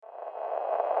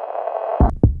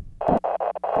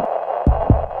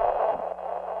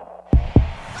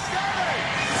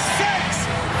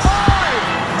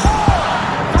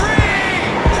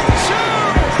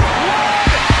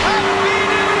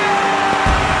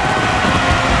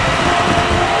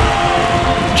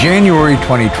January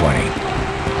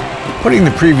 2020. Putting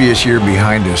the previous year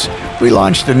behind us, we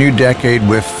launched a new decade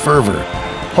with fervor,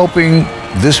 hoping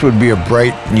this would be a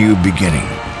bright new beginning.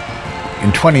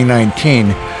 In 2019,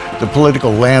 the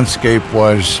political landscape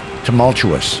was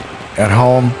tumultuous, at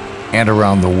home and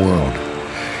around the world.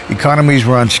 Economies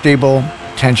were unstable,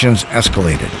 tensions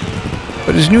escalated.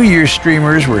 But as New Year's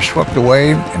streamers were swept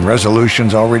away and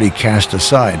resolutions already cast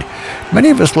aside,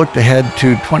 many of us looked ahead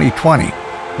to 2020,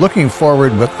 looking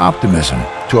forward with optimism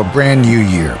to a brand new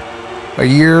year, a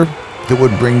year that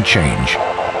would bring change.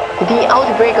 The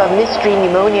outbreak of mystery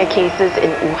pneumonia cases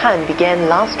in Wuhan began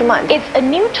last month. It's a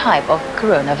new type of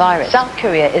coronavirus. South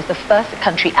Korea is the first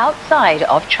country outside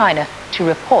of China to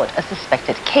report a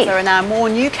suspected case. There are now more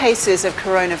new cases of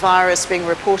coronavirus being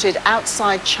reported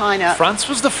outside China. France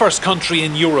was the first country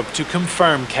in Europe to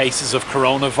confirm cases of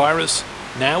coronavirus.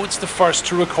 Now it's the first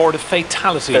to record a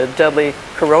fatality. A deadly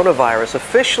coronavirus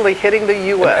officially hitting the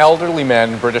U.S. An elderly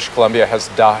man in British Columbia has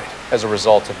died as a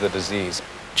result of the disease.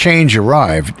 Change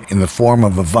arrived in the form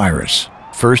of a virus,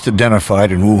 first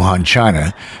identified in Wuhan,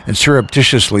 China, and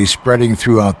surreptitiously spreading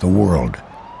throughout the world.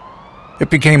 It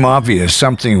became obvious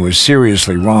something was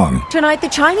seriously wrong. Tonight, the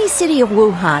Chinese city of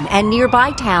Wuhan and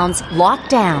nearby towns locked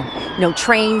down. No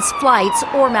trains, flights,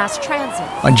 or mass transit.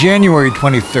 On January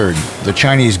 23rd, the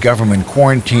Chinese government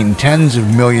quarantined tens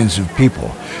of millions of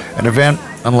people, an event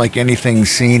unlike anything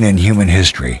seen in human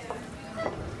history.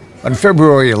 On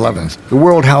February 11th, the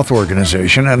World Health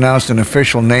Organization announced an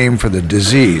official name for the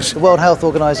disease. The World Health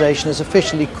Organization has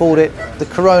officially called it the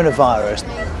coronavirus.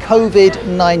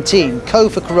 COVID-19. Co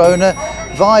for corona,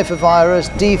 Vi for virus,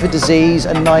 D for disease,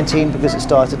 and 19 because it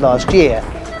started last year.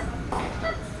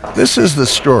 This is the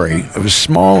story of a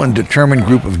small and determined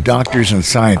group of doctors and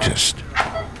scientists.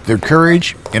 Their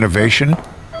courage, innovation,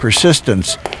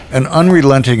 persistence, and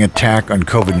unrelenting attack on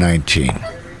COVID-19.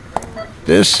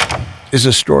 This is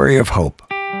a story of hope.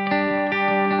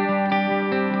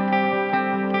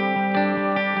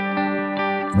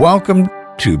 Welcome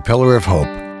to Pillar of Hope.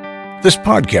 This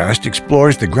podcast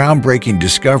explores the groundbreaking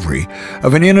discovery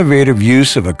of an innovative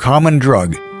use of a common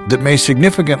drug that may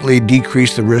significantly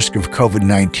decrease the risk of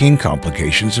COVID-19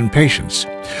 complications in patients.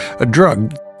 A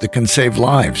drug that can save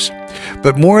lives.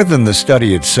 But more than the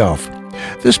study itself,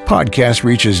 this podcast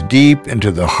reaches deep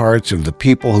into the hearts of the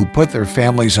people who put their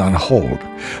families on hold,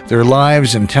 their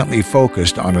lives intently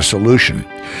focused on a solution.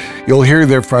 You'll hear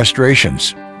their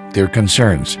frustrations, their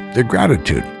concerns, their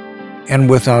gratitude, and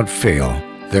without fail,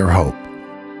 their hope.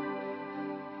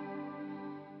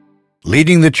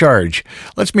 Leading the charge,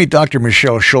 let's meet Dr.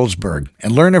 Michelle Schulzberg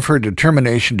and learn of her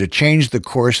determination to change the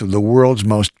course of the world's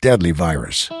most deadly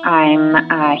virus. I'm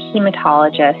a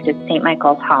hematologist at St.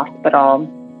 Michael's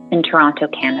Hospital in Toronto,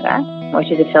 Canada,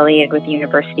 which is affiliated with the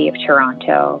University of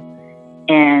Toronto.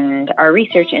 And our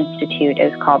research institute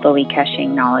is called the Li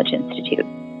Ka-shing Knowledge Institute.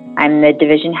 I'm the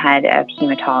division head of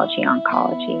hematology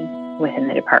oncology within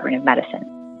the Department of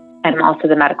Medicine. I'm also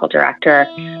the medical director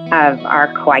of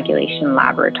our coagulation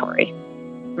laboratory.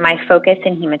 My focus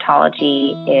in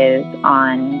hematology is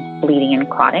on bleeding and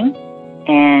clotting.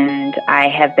 And I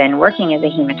have been working as a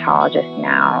hematologist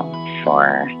now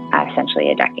for essentially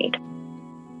a decade.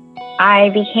 I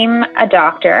became a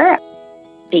doctor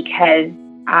because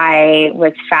I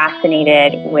was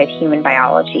fascinated with human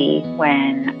biology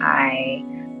when I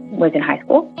was in high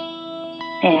school.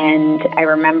 And I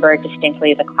remember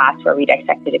distinctly the class where we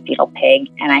dissected a fetal pig,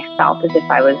 and I felt as if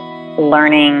I was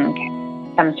learning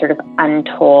some sort of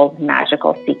untold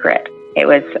magical secret. It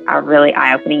was a really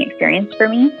eye-opening experience for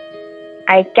me.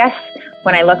 I guess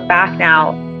when I look back now,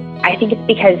 I think it's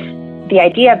because the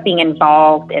idea of being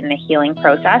involved in the healing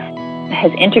process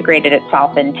has integrated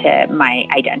itself into my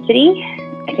identity.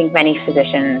 I think many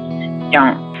physicians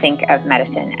don't think of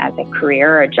medicine as a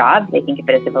career or a job. They think of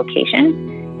it as a vocation.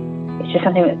 It's just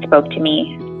something that spoke to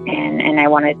me, and I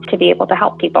wanted to be able to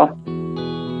help people.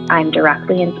 I'm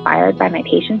directly inspired by my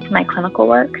patients and my clinical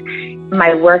work.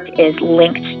 My work is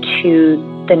linked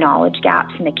to the knowledge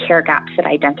gaps and the care gaps that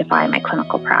I identify in my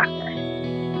clinical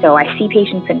practice. So I see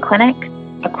patients in clinic,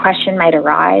 a question might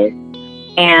arise,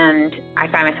 and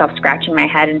I find myself scratching my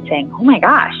head and saying, oh my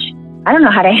gosh, I don't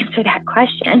know how to answer that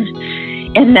question.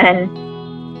 And then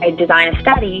I design a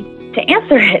study to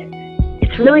answer it.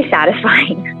 It's really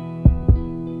satisfying.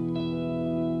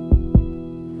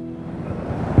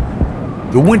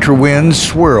 The winter winds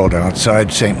swirled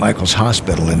outside St. Michael's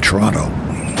Hospital in Toronto.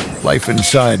 Life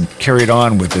inside carried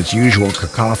on with its usual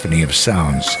cacophony of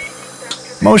sounds.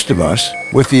 Most of us,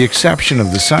 with the exception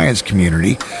of the science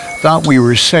community, thought we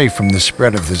were safe from the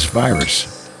spread of this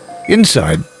virus.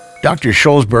 Inside, Dr.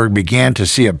 Scholzberg began to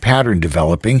see a pattern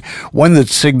developing, one that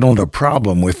signaled a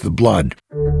problem with the blood.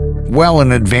 Well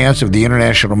in advance of the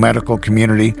international medical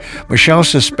community, Michelle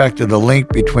suspected a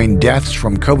link between deaths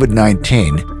from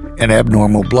COVID-19 and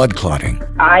abnormal blood clotting.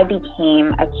 I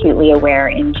became acutely aware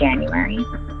in January.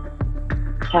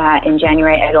 I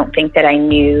don't think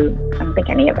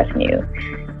any of us knew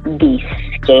the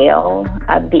scale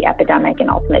of the epidemic and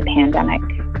ultimate pandemic.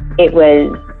 It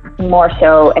was more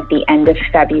so at the end of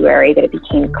February that it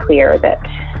became clear that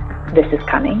this is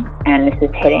coming and this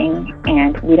is hitting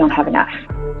and we don't have enough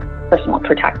personal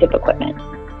protective equipment.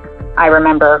 I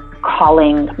remember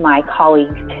calling my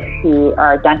colleagues who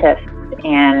are dentists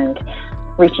and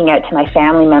reaching out to my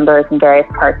family members in various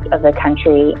parts of the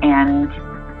country and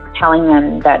telling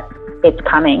them that it's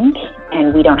coming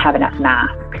and we don't have enough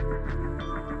masks.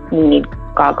 We need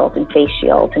goggles and face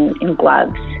shields and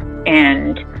gloves.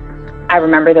 And I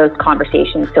remember those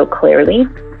conversations so clearly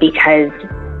because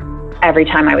every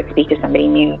time I would speak to somebody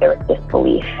new, there was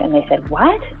disbelief. And they said,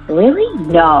 "What? Really?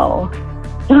 No,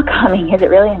 it's not coming. Is it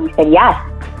really?" And we said, "Yes,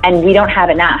 and we don't have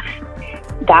enough."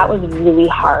 That was really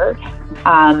hard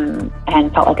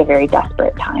and felt like a very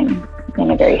desperate time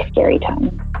and a very scary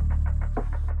time.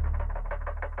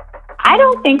 I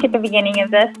don't think at the beginning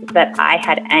of this that I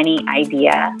had any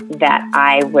idea that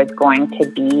I was going to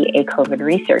be a COVID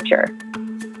researcher.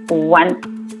 Once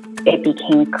it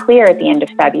became clear at the end of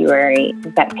February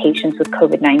that patients with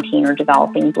COVID-19 were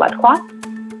developing blood clots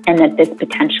and that this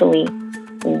potentially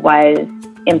was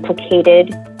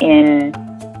implicated in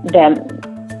the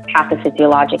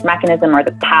pathophysiologic mechanism or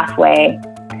the pathway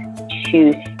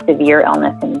to severe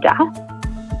illness and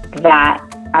death, that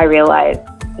I realized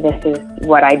this is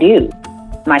what I do.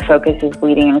 My focus is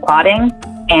bleeding and clotting,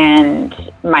 and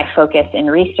my focus in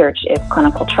research is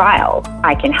clinical trials.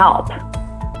 I can help.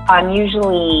 I'm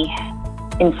usually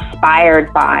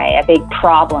inspired by a big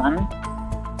problem,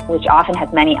 which often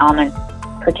has many elements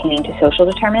pertaining to social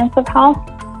determinants of health,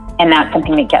 and that's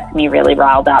something that gets me really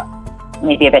riled up,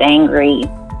 maybe a bit angry,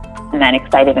 and then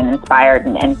excited and inspired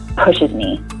and pushes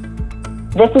me.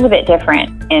 This is a bit different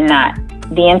in that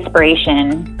the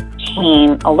inspiration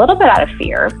came a little bit out of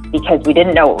fear because we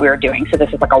didn't know what we were doing. So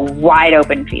this is like a wide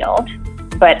open field,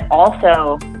 but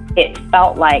also it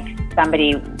felt like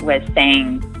somebody was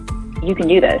saying, "You can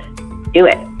do this, do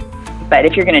it. But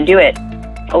if you're going to do it,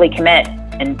 fully commit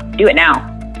and do it now."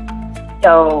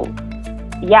 So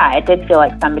yeah, it did feel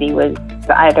like somebody was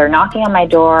either knocking on my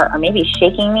door or maybe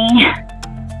shaking me.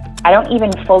 I don't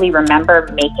even fully remember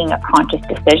making a conscious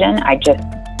decision. I just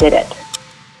did it.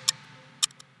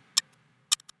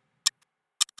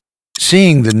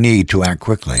 Seeing the need to act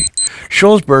quickly,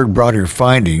 Scholzberg brought her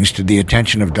findings to the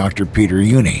attention of Dr. Peter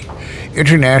Jüni,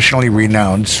 internationally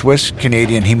renowned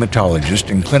Swiss-Canadian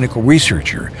hematologist and clinical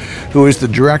researcher, who is the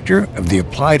director of the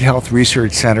Applied Health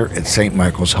Research Center at St.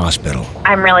 Michael's Hospital.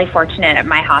 I'm really fortunate at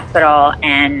my hospital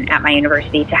and at my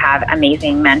university to have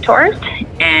amazing mentors,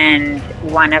 and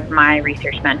one of my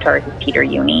research mentors is Peter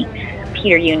Jüni.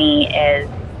 Peter Jüni is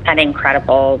an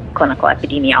incredible clinical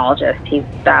epidemiologist. He's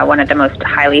one of the most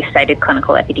highly cited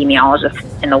clinical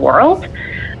epidemiologists in the world.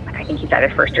 I think he's either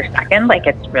first or second, like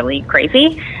it's really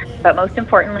crazy. But most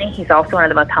importantly, he's also one of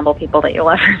the most humble people that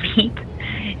you'll ever meet.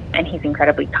 And he's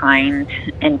incredibly kind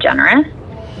and generous,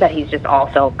 but he's just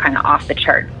also kind of off the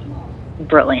charts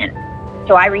brilliant.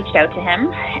 So I reached out to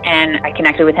him and I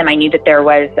connected with him. I knew that there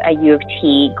was a U of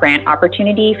T grant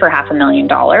opportunity for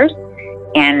 $500,000.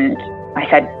 And I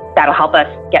said, that'll help us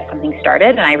get something started.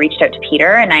 And I reached out to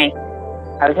Peter, and I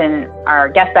was in our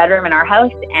guest bedroom in our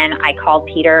house, and I called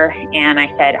Peter and I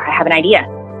said, "I have an idea.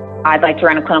 I'd like to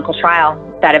run a clinical trial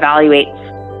that evaluates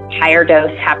higher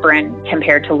dose heparin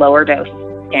compared to lower dose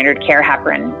standard care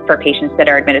heparin for patients that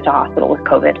are admitted to hospital with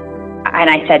COVID." And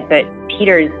I said, "But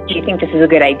Peter, do you think this is a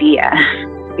good idea?"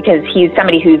 Because he's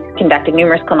somebody who's conducted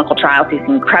numerous clinical trials. He's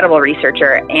an incredible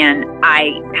researcher. And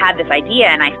I had this idea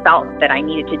and I felt that I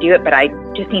needed to do it, but I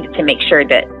just needed to make sure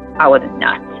that I wasn't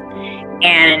nuts.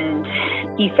 And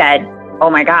he said, "Oh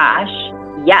my gosh,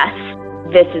 yes,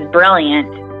 this is brilliant.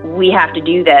 We have to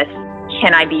do this.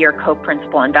 Can I be your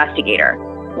co-principal investigator?"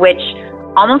 Which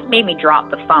almost made me drop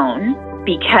the phone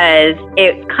because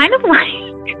it's kind of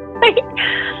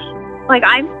like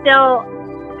I'm still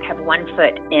have one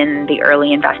foot in the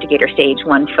early investigator stage,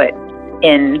 one foot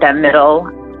in the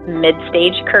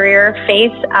mid-stage career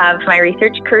phase of my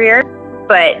research career.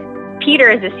 But Peter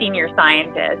is a senior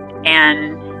scientist,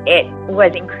 and it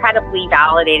was incredibly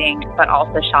validating, but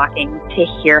also shocking to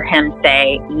hear him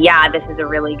say, "Yeah, this is a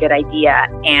really good idea,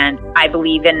 and I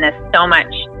believe in this so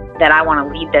much that I want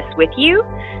to lead this with you."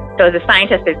 So as a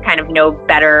scientist, there's kind of no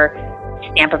better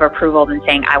stamp of approval than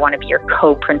saying, I want to be your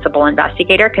co-principal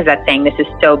investigator, because that's saying this is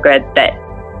so good that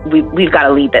we've got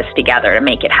to lead this together to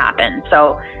make it happen.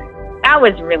 So that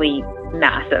was really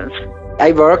massive.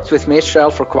 I worked with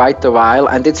Michelle for quite a while,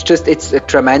 and it's a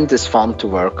tremendous fun to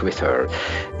work with her.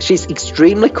 She's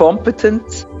extremely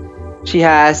competent. She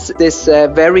has this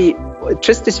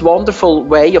this wonderful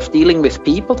way of dealing with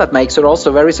people that makes her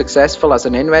also very successful as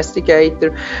an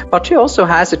investigator. But she also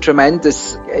has a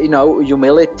tremendous,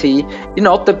 humility,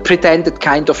 not the pretended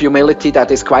kind of humility that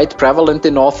is quite prevalent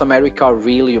in North America,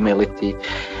 real humility.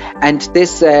 And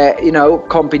this,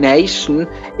 combination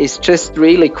is just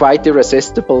really quite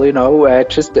irresistible,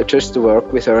 just to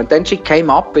work with her. And then she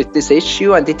came up with this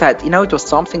issue, and it was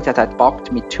something that had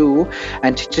bugged me too.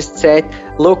 And she just said,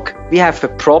 look, we have a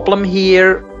problem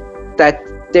here, that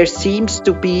there seems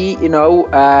to be,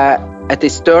 a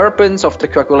disturbance of the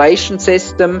coagulation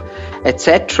system,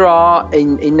 etc.,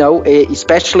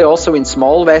 especially also in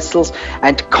small vessels,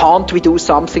 and can't we do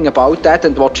something about that?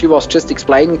 And what she was just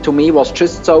explaining to me was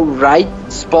just so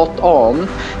spot on,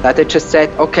 that I just said,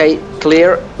 okay,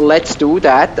 clear, let's do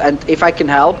that. And if I can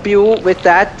help you with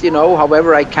that,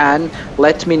 however I can,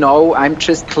 let me know. I'm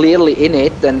just clearly in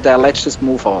it, and let's just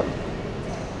move on.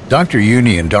 Dr.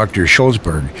 Uni and Dr.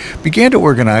 Schulzberg began to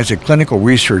organize a clinical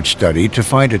research study to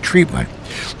find a treatment.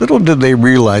 Little did they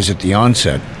realize at the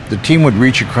onset, the team would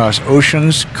reach across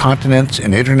oceans, continents,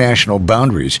 and international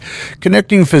boundaries,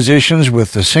 connecting physicians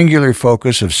with the singular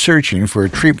focus of searching for a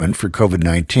treatment for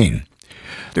COVID-19.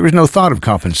 There was no thought of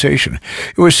compensation.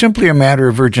 It was simply a matter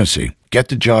of urgency. Get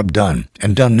the job done,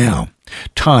 and done now.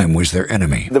 Time was their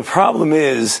enemy. The problem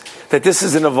is that this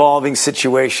is an evolving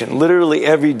situation. Literally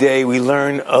every day we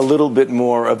learn a little bit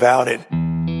more about it.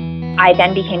 I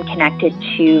then became connected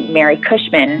to Mary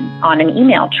Cushman on an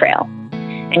email trail.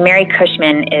 And Mary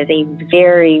Cushman is a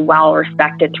very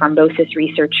well-respected thrombosis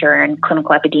researcher and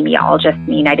clinical epidemiologist in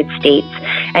the United States.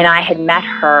 And I had met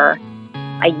her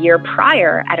a year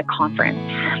prior at a conference.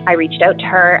 I reached out to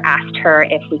her, asked her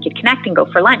if we could connect and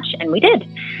go for lunch, and we did.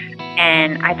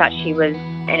 And I thought she was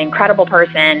an incredible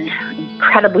person,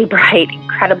 incredibly bright,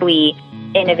 incredibly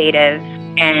innovative,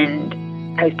 and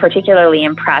I was particularly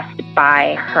impressed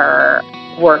by her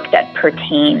work that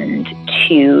pertained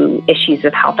to issues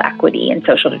of health equity and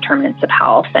social determinants of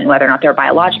health, and whether or not there are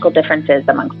biological differences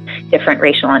amongst different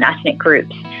racial and ethnic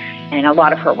groups. And a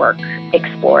lot of her work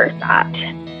explores that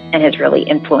and has really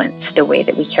influenced the way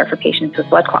that we care for patients with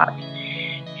blood clots.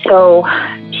 So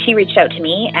she reached out to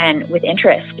me and with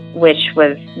interest, which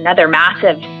was another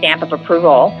massive stamp of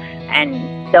approval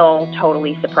and still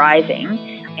totally surprising.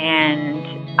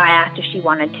 And I asked if she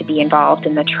wanted to be involved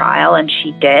in the trial, and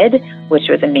she did, which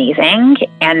was amazing.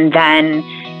 And then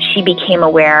she became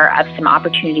aware of some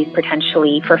opportunities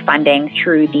potentially for funding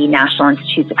through the National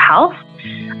Institutes of Health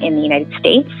in the United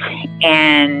States.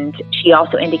 And she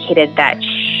also indicated that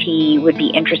she would be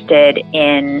interested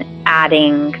in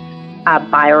adding a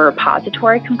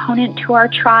biorepository component to our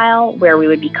trial, where we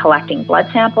would be collecting blood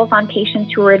samples on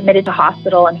patients who were admitted to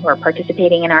hospital and who are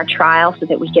participating in our trial, so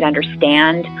that we could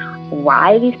understand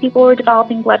why these people were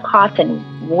developing blood clots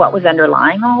and what was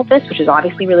underlying all of this, which is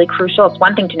obviously really crucial. It's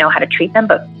one thing to know how to treat them,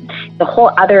 but the whole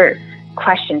other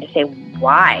question to say,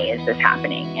 why is this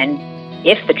happening? And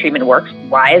if the treatment works,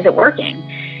 why is it working?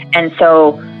 And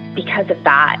so because of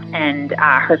that and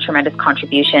her tremendous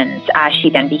contributions, she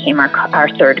then became our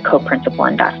third co-principal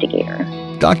investigator.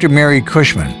 Dr. Mary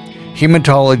Cushman,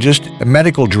 hematologist and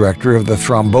medical director of the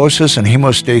Thrombosis and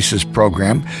Hemostasis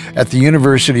Program at the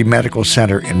University Medical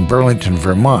Center in Burlington,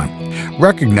 Vermont,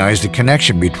 recognized the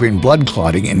connection between blood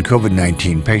clotting and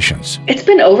COVID-19 patients. It's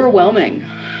been overwhelming.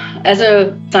 As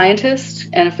a scientist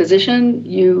and a physician,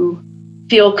 you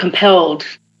feel compelled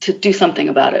to do something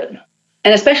about it.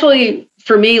 And especially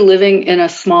for me, living in a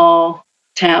small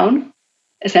town,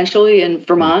 essentially in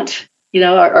Vermont,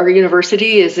 our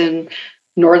university is in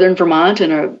northern Vermont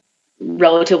in a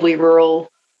relatively rural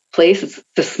place. It's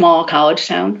a small college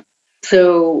town.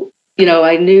 So,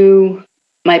 I knew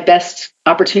my best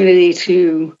opportunity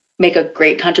to make a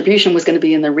great contribution was going to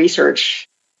be in the research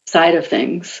side of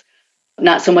things,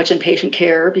 not so much in patient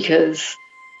care, because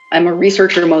I'm a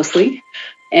researcher mostly,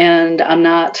 and I'm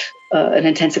not an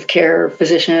intensive care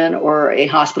physician or a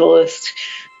hospitalist,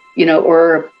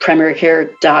 or a primary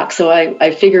care doc. So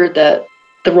I figured that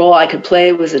the role I could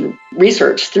play was in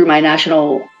research through my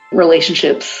national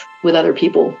relationships with other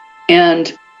people.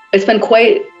 And it's been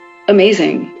quite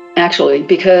amazing, actually,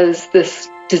 because this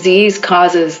disease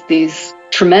causes these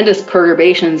tremendous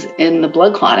perturbations in the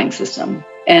blood clotting system.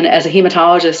 And as a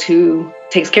hematologist who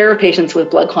takes care of patients with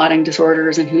blood clotting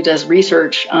disorders and who does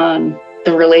research on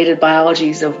the related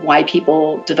biologies of why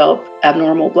people develop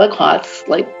abnormal blood clots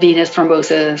like venous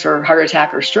thrombosis or heart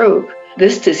attack or stroke.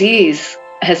 This disease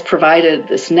has provided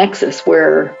this nexus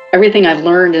where everything I've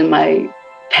learned in my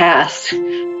past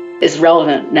is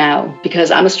relevant now,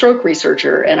 because I'm a stroke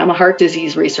researcher and I'm a heart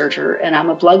disease researcher and I'm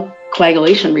a blood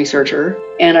coagulation researcher,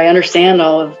 and I understand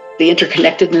all of the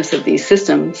interconnectedness of these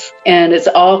systems, and it's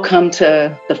all come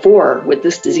to the fore with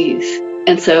this disease.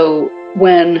 And so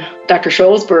when Dr.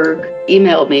 Scholzberg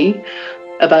emailed me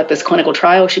about this clinical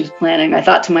trial she was planning, I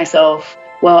thought to myself,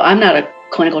 well, I'm not a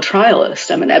clinical trialist,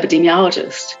 I'm an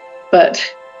epidemiologist, but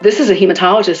this is a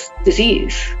hematologist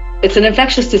disease. It's an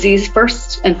infectious disease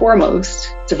first and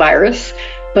foremost. It's a virus,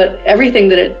 but everything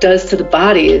that it does to the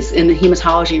body is in the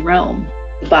hematology realm,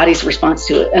 the body's response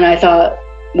to it. And I thought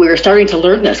we were starting to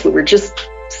learn this. We were just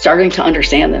starting to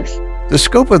understand this. The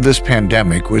scope of this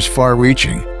pandemic was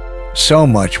far-reaching. So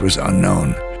much was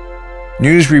unknown.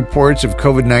 News reports of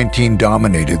COVID-19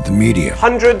 dominated the media.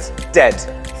 Hundreds dead,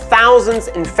 thousands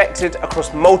infected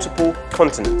across multiple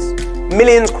continents.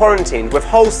 Millions quarantined, with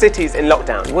whole cities in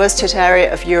lockdown. The worst hit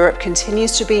area of Europe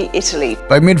continues to be Italy.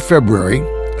 By mid-February,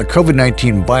 a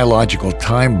COVID-19 biological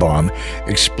time bomb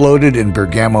exploded in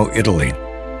Bergamo, Italy.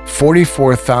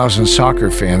 44,000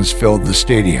 soccer fans filled the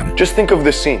stadium. Just think of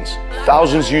the scenes.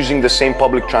 Thousands using the same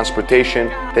public transportation,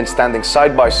 then standing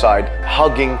side by side,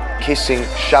 hugging, kissing,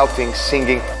 shouting,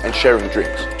 singing, and sharing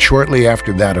drinks. Shortly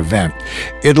after that event,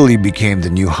 Italy became the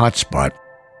new hotspot.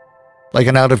 Like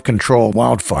an out-of-control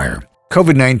wildfire,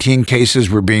 COVID-19 cases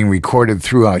were being recorded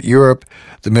throughout Europe,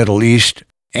 the Middle East,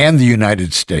 and the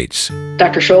United States.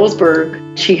 Dr.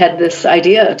 Scholzberg, she had this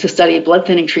idea to study blood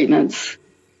thinning treatments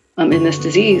in this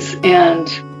disease. And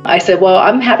I said, well,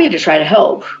 I'm happy to try to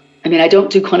help. I mean, I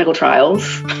don't do clinical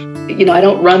trials. I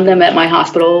don't run them at my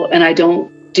hospital, and I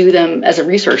don't do them as a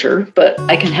researcher, but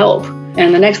I can help.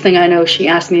 And the next thing I know, she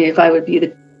asked me if I would be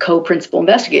the co-principal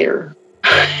investigator.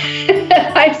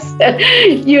 I said,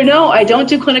 I don't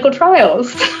do clinical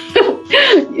trials.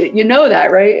 You know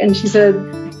that, right? And she said,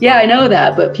 yeah, I know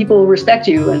that, but people respect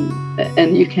you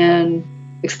and you can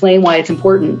explain why it's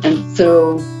important. And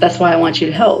so that's why I want you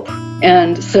to help.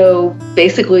 And so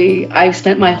basically, I've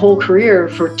spent my whole career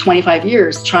for 25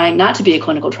 years trying not to be a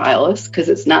clinical trialist, because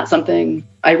it's not something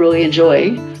I really enjoy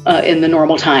in the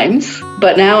normal times.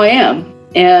 But now I am.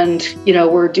 And,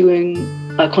 we're doing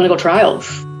clinical trials.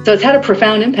 So it's had a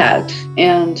profound impact,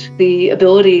 and the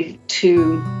ability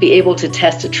to be able to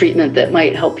test a treatment that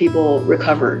might help people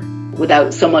recover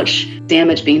without so much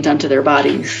damage being done to their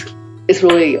bodies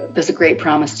there's a great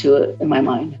promise to it in my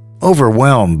mind.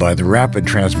 Overwhelmed by the rapid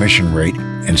transmission rate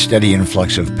and steady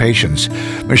influx of patients,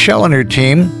 Michelle and her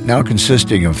team, now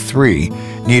consisting of 3,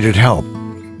 needed help.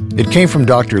 It came from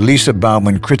Dr. Lisa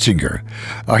Bauman-Kritzinger,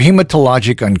 a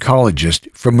hematologic oncologist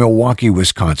from Milwaukee,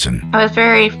 Wisconsin. I was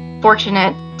very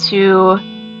fortunate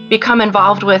to become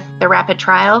involved with the RAPID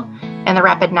trial and the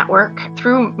RAPID network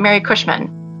through Mary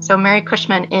Cushman. So Mary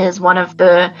Cushman is one of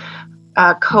the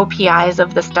co-PIs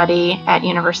of the study at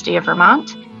University of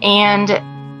Vermont. And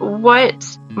what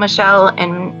Michelle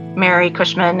and Mary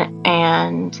Cushman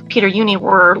and Peter Uni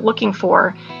were looking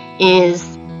for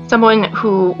is someone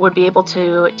who would be able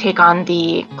to take on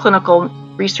the clinical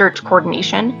research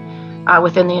coordination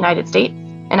within the United States.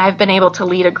 And I've been able to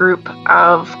lead a group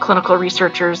of clinical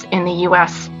researchers in the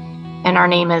U.S., and our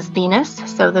name is Venus,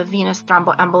 so the Venous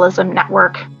Thromboembolism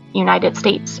Network United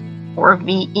States, or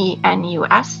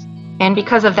VENUS. And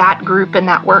because of that group and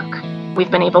that work,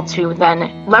 we've been able to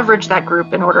then leverage that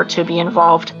group in order to be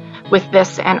involved with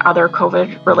this and other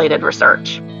COVID-related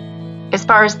research. As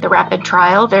far as the RAPID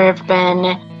trial, there have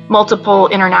been multiple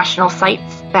international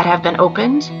sites that have been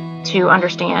opened to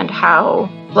understand how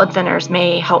blood thinners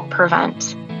may help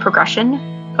prevent progression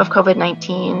of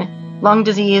COVID-19, lung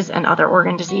disease, and other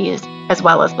organ disease, as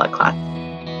well as blood clots.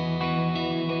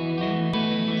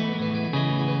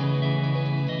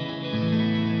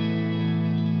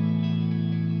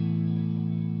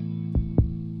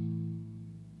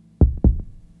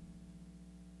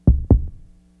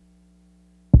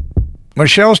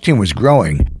 Michelle's team was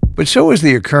growing, but so was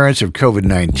the occurrence of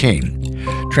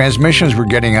COVID-19. Transmissions were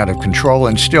getting out of control,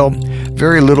 and still,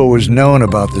 very little was known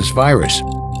about this virus.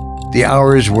 The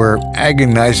hours were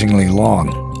agonizingly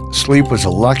long. Sleep was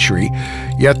a luxury,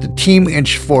 yet the team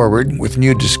inched forward with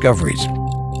new discoveries.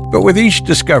 But with each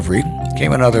discovery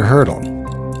came another hurdle.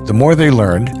 The more they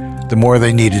learned, the more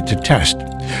they needed to test.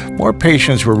 More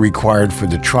patients were required for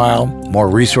the trial, more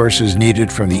resources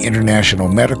needed from the international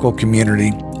medical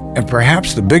community, and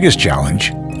perhaps the biggest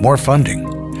challenge, more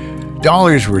funding.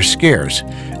 Dollars were scarce,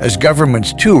 as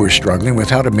governments too were struggling with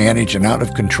how to manage an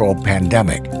out-of-control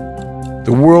pandemic. The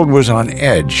The world was on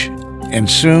edge, and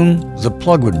soon the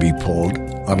plug would be pulled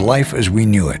on life as we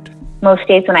knew it. Most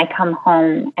days when I come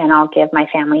home and I'll give my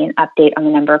family an update on the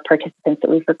number of participants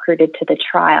that we've recruited to the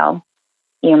trial,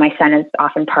 my son is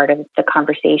often part of the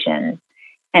conversation.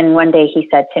 And one day he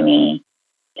said to me,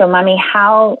 "So, Mommy,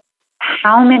 how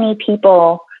many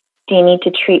people do you need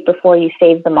to treat before you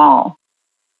save them all?"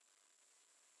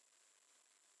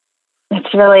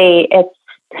 It's really, it's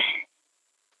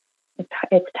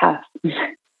tough.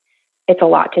 It's a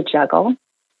lot to juggle.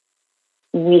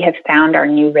 We have found our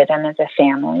new rhythm as a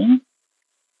family.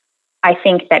 I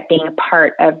think that being a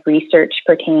part of research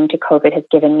pertaining to COVID has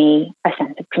given me a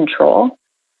sense of control.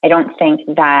 I don't think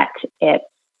that it's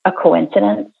a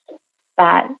coincidence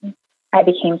that I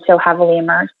became so heavily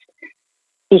immersed,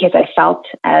 because I felt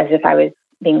as if I was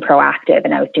being proactive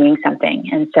and I was doing something.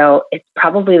 And so it's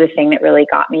probably the thing that really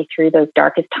got me through those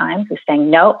darkest times, was saying,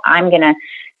 no, I'm gonna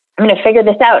figure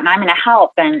this out, and I'm gonna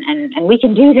help, and we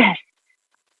can do this.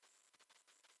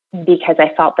 Because I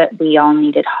felt that we all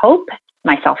needed hope,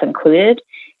 myself included,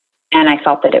 and I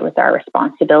felt that it was our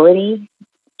responsibility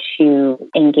to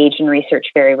engage in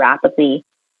research very rapidly.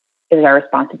 It was our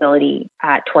responsibility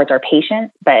towards our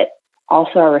patients, but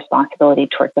also our responsibility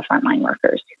towards the frontline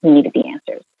workers who needed the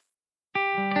answers.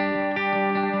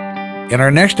 In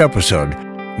our next episode,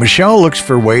 Michelle looks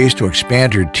for ways to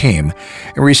expand her team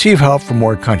and receive help from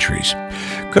more countries.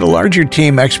 Could a larger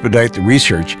team expedite the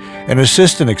research and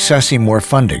assist in accessing more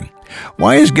funding?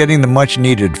 Why is getting the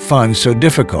much-needed funds so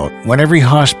difficult when every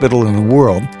hospital in the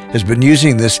world has been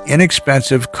using this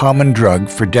inexpensive, common drug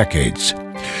for decades?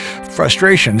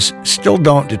 Frustrations still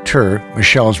don't deter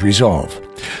Michelle's resolve.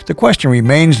 The question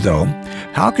remains, though,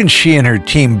 how can she and her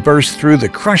team burst through the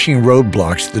crushing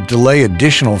roadblocks that delay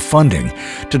additional funding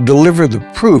to deliver the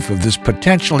proof of this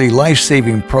potentially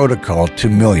life-saving protocol to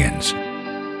millions?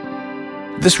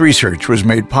 This research was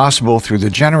made possible through the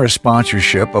generous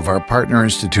sponsorship of our partner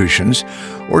institutions,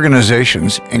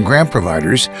 organizations, and grant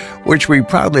providers, which we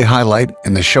proudly highlight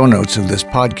in the show notes of this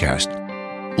podcast.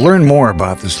 Learn more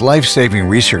about this life-saving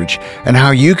research and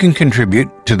how you can contribute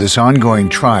to this ongoing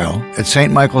trial at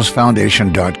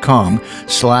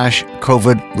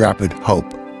stmichaelsfoundation.com/COVID Rapid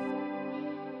Hope.